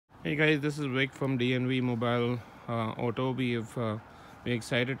Hey guys, this is Vic from DNV Mobile Auto. We're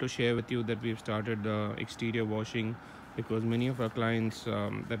excited to share with you that we've started exterior washing because many of our clients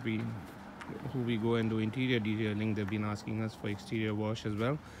who we go and do interior detailing, they've been asking us for exterior wash as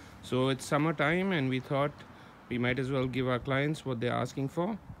well. So it's summertime, and we thought we might as well give our clients what they're asking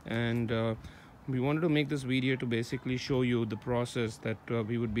for. And we wanted to make this video to basically show you the process that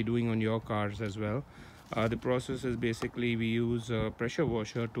we would be doing on your cars as well. The process is basically we use a pressure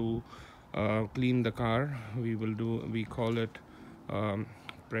washer to clean the car. We call it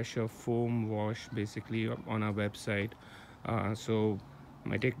pressure foam wash basically on our website. So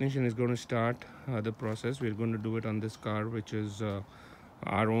my technician is going to start the process. We're going to do it on this car, which is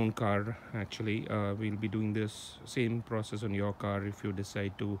our own car actually. We'll be doing this same process on your car if you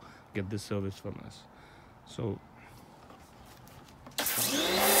decide to get this service from us. So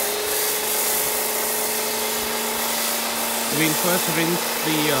we'll first rinse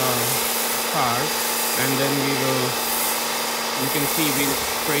the car, and then you can see we'll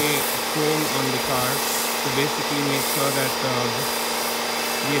spray foam on the car to basically make sure that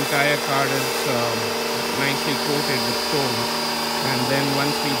the entire car is nicely coated with foam. And then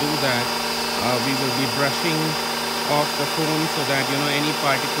once we do that, we will be brushing off the foam so that any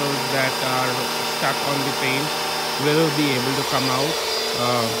particles that are stuck on the paint will be able to come out.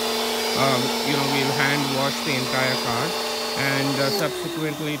 We'll hand wash the entire car, and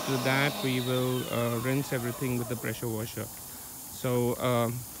subsequently to that we will rinse everything with the pressure washer. So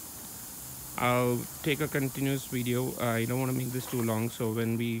I'll take a continuous video. I don't want to make this too long, so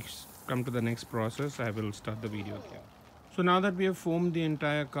when we come to the next process I will start the video again. So now that we have foamed the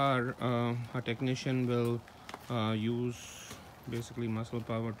entire car, our technician will use basically muscle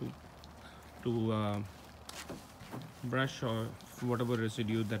power to brush or whatever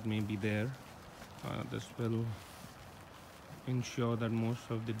residue that may be there. This will ensure that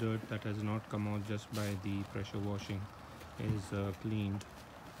most of the dirt that has not come out just by the pressure washing is cleaned.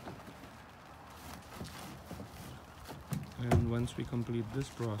 And once we complete this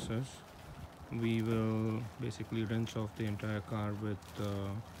process, we will basically rinse off the entire car with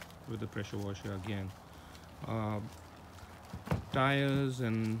the pressure washer again. Tires,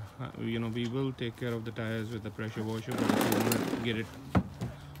 and we will take care of the tires with the pressure washer, but if you want to get it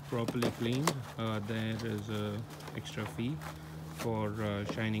properly cleaned, there is a extra fee for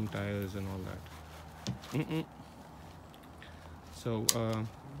shining tires and all that. So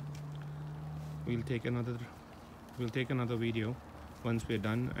we'll take another video once we're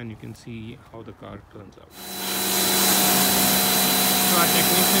done, and you can see how the car turns out. So our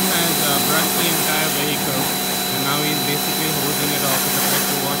technician has brushed the entire vehicle, and now he's basically hosing it off with a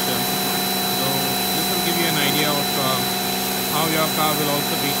pressure washer. So this will give you an idea of how your car will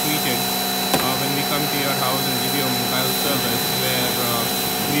also be treated when we come to your house and give you a mobile service, where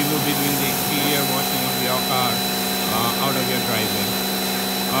we will be doing the exterior washing of your car out of your driveway.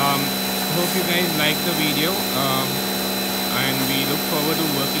 Hope you guys like the video, and we look forward to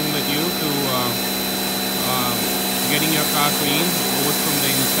working with you to getting your car clean, both from the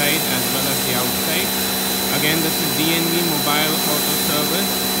inside as well as the outside. Again, this is DNV Mobile Auto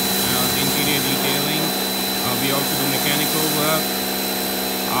Service, interior detailing. We also do mechanical work.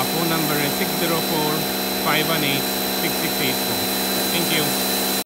 Our phone number is 604-518-6684. Thank you.